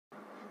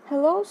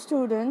Hello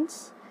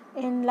students,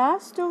 in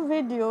last two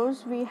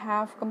videos we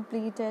have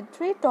completed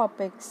three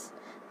topics.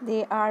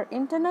 They are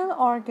internal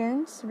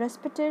organs,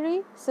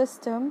 respiratory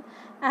system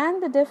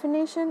and the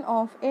definition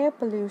of air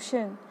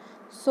pollution.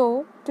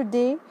 So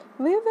today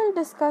we will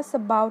discuss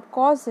about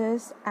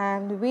causes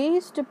and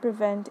ways to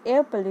prevent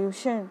air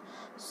pollution.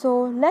 So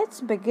let's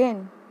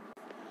begin.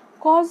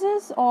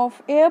 Causes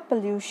of air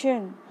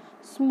pollution: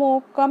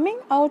 smoke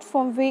coming out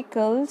from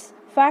vehicles,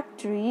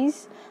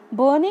 factories,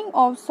 burning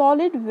of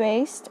solid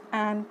waste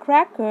and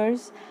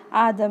crackers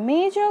are the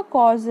major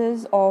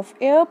causes of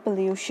air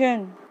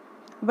pollution.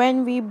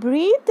 When we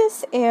breathe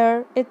this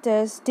air, it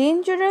is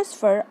dangerous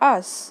for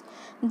us.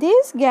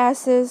 These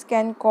gases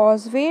can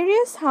cause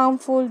various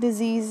harmful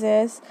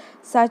diseases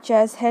such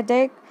as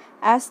headache,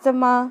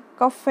 asthma,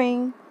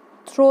 coughing,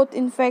 throat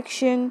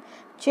infection,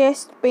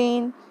 chest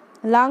pain,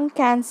 lung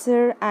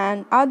cancer,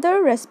 and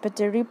other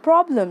respiratory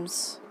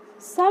problems.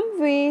 Some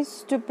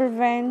ways to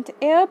prevent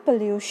air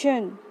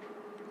pollution.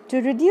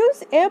 To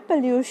reduce air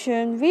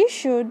pollution, we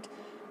should: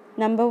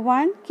 number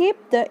 1.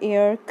 Keep the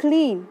air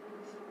clean.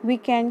 We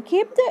can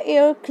keep the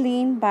air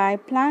clean by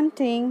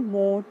planting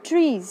more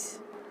trees.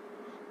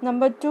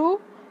 Number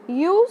 2.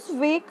 Use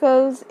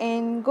vehicles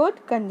in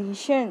good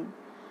condition.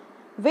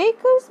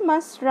 Vehicles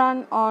must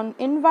run on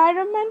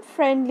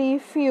environment-friendly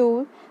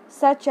fuel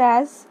such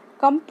as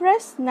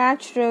compressed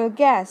natural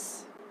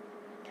gas.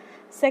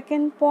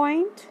 Second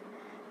point,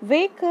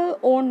 vehicle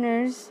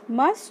owners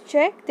must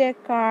check their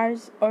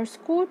cars or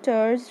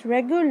scooters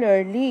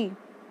regularly.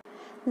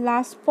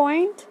 Last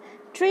point,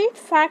 treat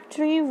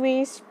factory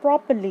waste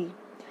properly.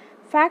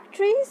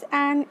 Factories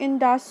and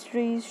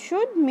industries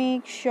should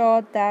make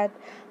sure that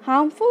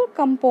harmful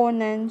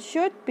components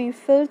should be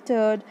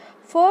filtered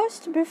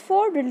first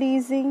before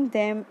releasing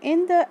them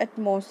in the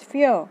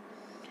atmosphere.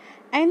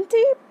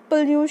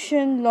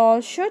 Anti-pollution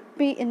laws should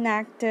be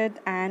enacted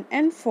and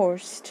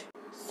enforced.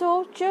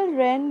 So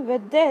children,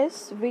 with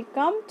this we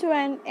come to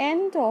an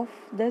end of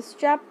this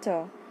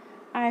chapter.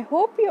 I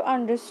hope you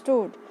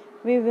understood.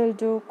 We will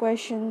do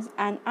questions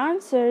and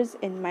answers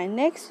in my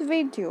next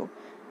video.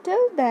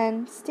 Till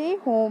then, stay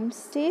home,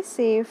 stay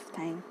safe.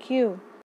 Thank you.